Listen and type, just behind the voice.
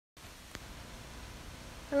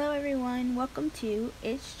Hello everyone, welcome to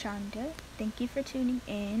It's Chanda. Thank you for tuning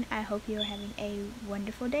in. I hope you are having a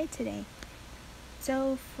wonderful day today.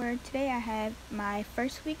 So for today I have my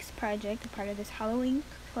first week's project, a part of this Halloween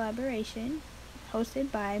collaboration hosted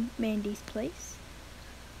by Mandy's Place.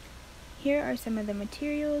 Here are some of the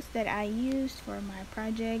materials that I used for my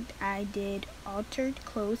project. I did altered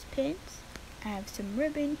clothespins. I have some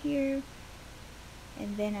ribbon here,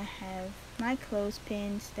 and then I have my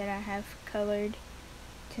clothespins that I have colored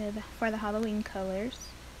for the Halloween colors.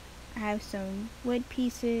 I have some wood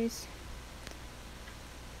pieces,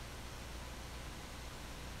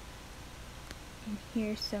 and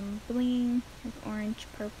here's some bling with orange,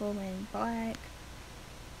 purple, and black.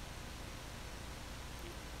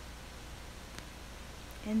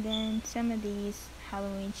 And then some of these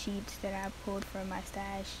Halloween sheets that I pulled from my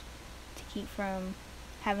stash to keep from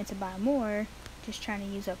having to buy more, just trying to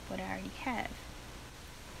use up what I already have.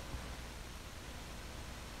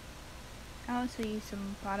 I also used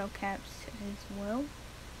some bottle caps as well.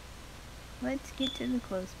 Let's get to the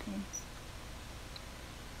clothespins.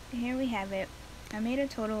 Here we have it. I made a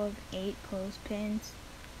total of 8 clothespins,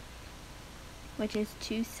 which is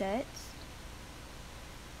 2 sets.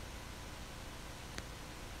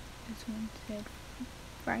 This one said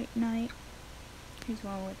Fright Night. Here's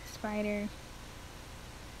one with a spider.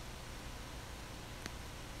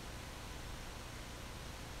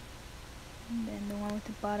 And then the one with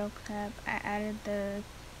the bottle cap, I added the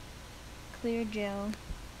clear gel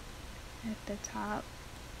at the top.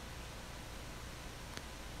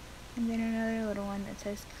 And then another little one that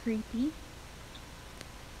says Creepy.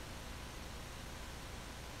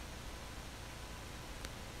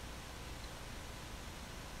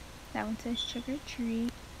 That one says Trick or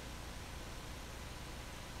Treat.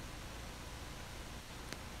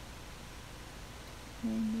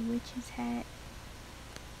 And then the witch's hat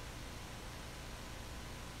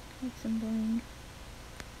with some bling.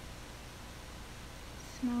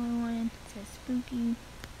 Smaller one says Spooky.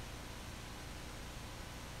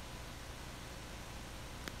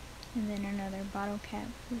 And then another bottle cap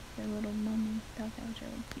with the little mummy. Thought that was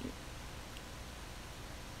really cute.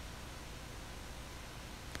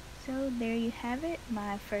 So there you have it,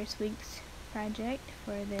 my first week's project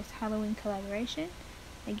for this Halloween collaboration.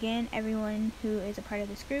 Again, everyone who is a part of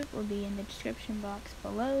this group will be in the description box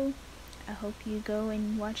below. I hope you go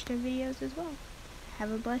and watch their videos as well.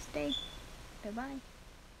 Have a blessed day. Bye-bye.